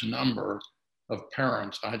large number of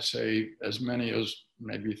parents, I'd say as many as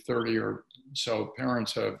maybe 30 or so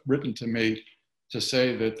parents have written to me to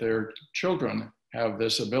say that their children have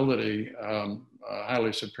this ability,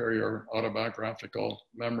 highly superior autobiographical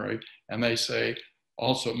memory. And they say,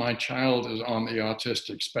 also, my child is on the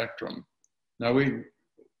autistic spectrum. Now,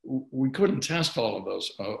 we couldn't test all of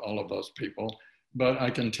those people, but I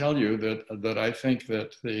can tell you that I think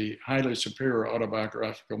that the highly superior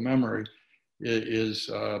autobiographical memory is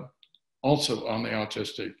also on the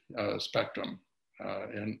autistic spectrum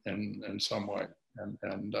in some way,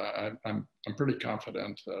 and I'm pretty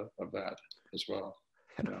confident of that as well.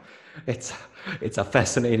 Yeah. It's a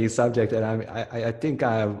fascinating subject, and I think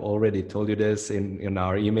I've already told you this in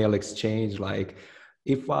our email exchange. Like,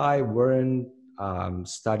 if I weren't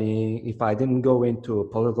studying, if I didn't go into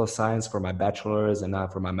political science for my bachelor's and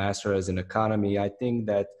not for my master's in economy, I think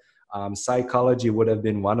that psychology would have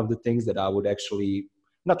been one of the things that I would actually,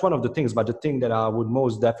 not one of the things, but the thing that I would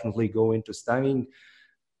most definitely go into studying.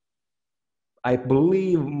 I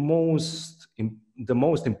believe the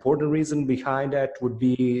most important reason behind that would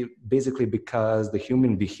be basically because the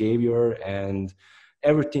human behavior and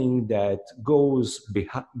everything that goes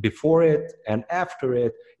before it and after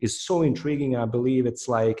it is so intriguing. I believe it's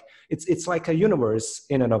like a universe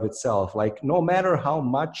in and of itself. Like, no matter how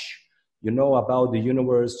much you know about the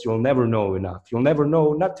universe, you'll never know enough. You'll never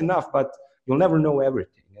know, not enough, but you'll never know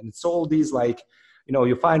everything. And it's all these, like,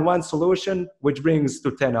 you find one solution which brings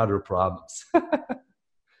to 10 other problems.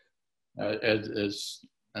 As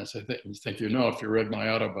I think you know, if you read my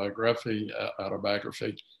autobiography,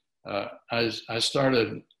 I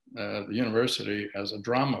started the university as a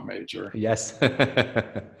drama major. Yes.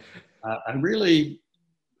 I really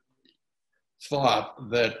thought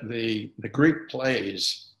that the Greek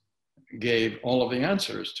plays gave all of the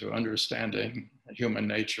answers to understanding human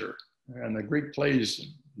nature. And the Greek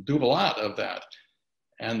plays do a lot of that.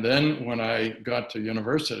 And then when I got to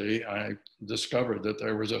university, I discovered that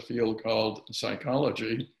there was a field called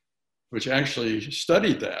psychology, which actually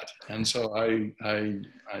studied that. And so I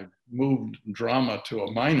moved drama to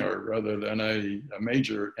a minor rather than a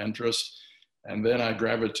major interest. And then I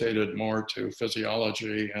gravitated more to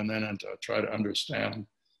physiology and then to try to understand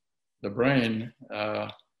the brain.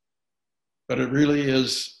 But it really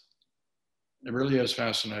is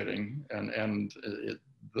fascinating, and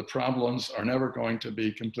the problems are never going to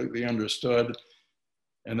be completely understood,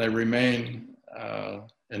 and they remain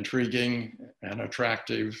intriguing and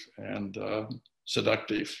attractive and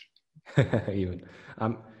seductive. Even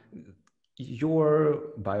your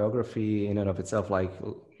biography in and of itself, like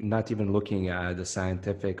not even looking at the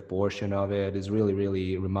scientific portion of it, is really,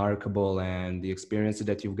 really remarkable. And the experiences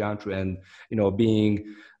that you've gone through, and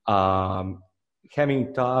being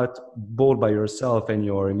having thought both by yourself and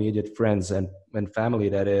your immediate friends and family,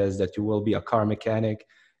 that is, that you will be a car mechanic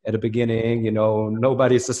at the beginning,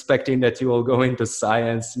 nobody suspecting that you will go into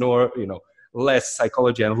science, nor, less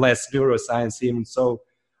psychology and less neuroscience even. So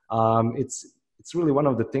it's really one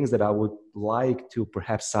of the things that I would like to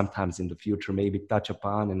perhaps sometimes in the future maybe touch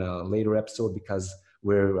upon in a later episode, because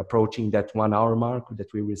we're approaching that 1 hour mark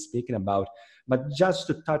that we were speaking about. But just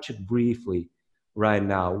to touch it briefly right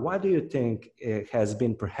now, what do you think it has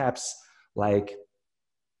been perhaps like,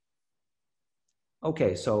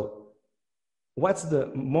 okay, so what's the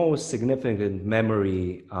most significant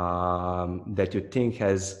memory that you think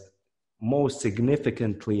has most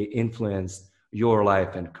significantly influenced your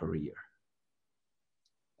life and career?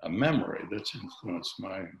 A memory that's influenced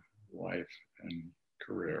my life and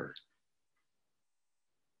career.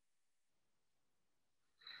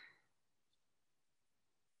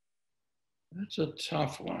 That's a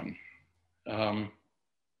tough one.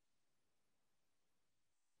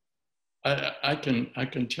 I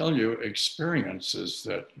can tell you experiences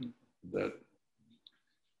that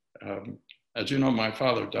as you know, my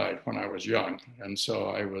father died when I was young, and so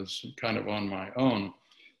I was kind of on my own.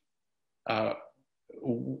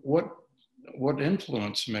 What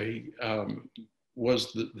influenced me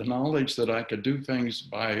was the knowledge that I could do things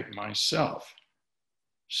by myself.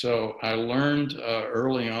 So I learned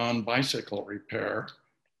early on bicycle repair,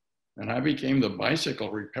 and I became the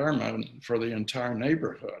bicycle repairman for the entire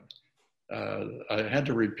neighborhood. I had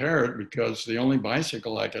to repair it because the only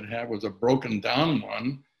bicycle I could have was a broken down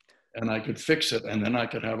one, and I could fix it, and then I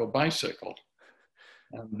could have a bicycle.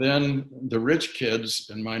 And then the rich kids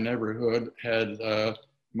in my neighborhood had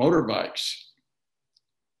motorbikes,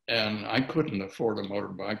 and I couldn't afford a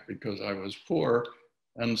motorbike because I was poor.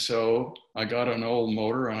 And so I got an old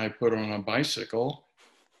motor and I put on a bicycle,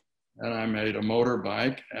 and I made a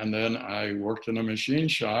motorbike, and then I worked in a machine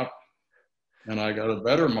shop, and I got a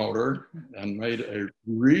better motor and made a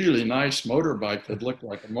really nice motorbike that looked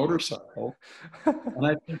like a motorcycle. And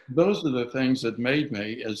I think those are the things that made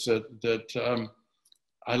me, is that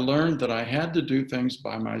I learned that I had to do things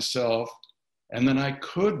by myself, and then I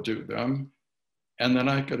could do them, and then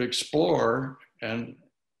I could explore, and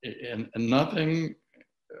nothing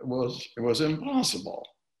was impossible.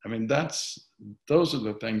 I mean, those are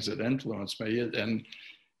the things that influenced me,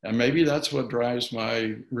 and maybe that's what drives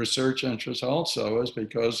my research interest also, is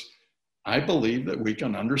because I believe that we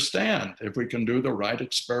can understand. If we can do the right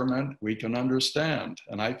experiment, we can understand.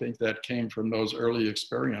 And I think that came from those early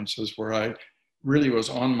experiences where I really was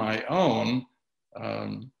on my own,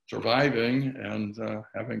 surviving and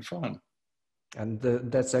having fun. And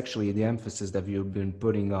that's actually the emphasis that you've been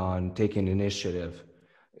putting on taking initiative.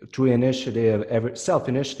 Through initiative,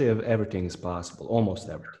 self-initiative, everything is possible, almost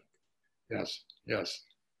everything. Yes, yes,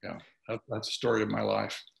 yeah, that's the story of my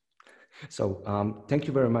life. So thank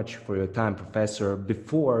you very much for your time, Professor.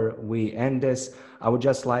 Before we end this, I would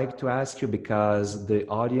just like to ask you, because the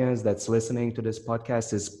audience that's listening to this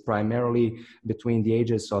podcast is primarily between the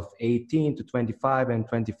ages of 18 to 25 and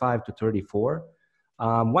 25 to 34.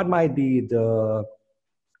 What might be the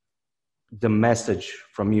message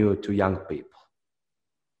from you to young people?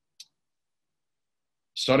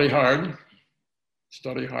 Study hard,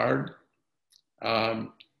 study hard.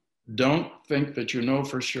 Don't think that you know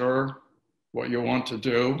for sure what you want to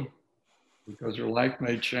do, because your life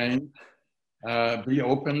may change. Be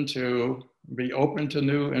open to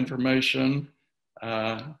new information,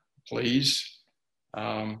 please.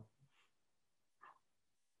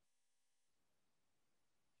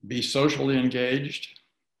 Be socially engaged.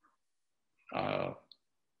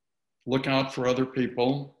 Look out for other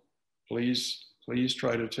people. Please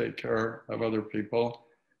try to take care of other people.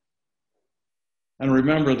 And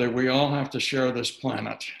remember that we all have to share this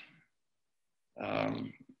planet.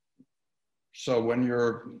 So when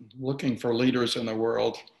you're looking for leaders in the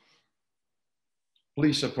world,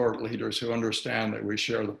 please support leaders who understand that we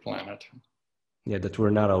share the planet. Yeah, that we're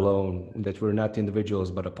not alone, that we're not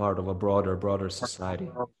individuals, but a part of a broader society.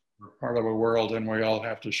 We're part of a world, and we all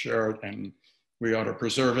have to share it, and we ought to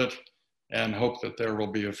preserve it and hope that there will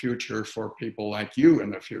be a future for people like you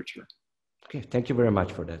in the future. Okay, thank you very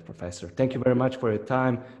much for that, Professor. Thank you very much for your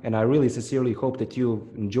time, and I really sincerely hope that you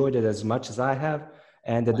enjoyed it as much as I have,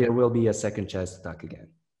 and that there will be a second chance to talk again.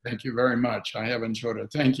 Thank you very much. I have enjoyed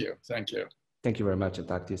it. Thank you. Thank you. Thank you very much, and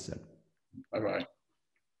talk to you soon. Bye-bye.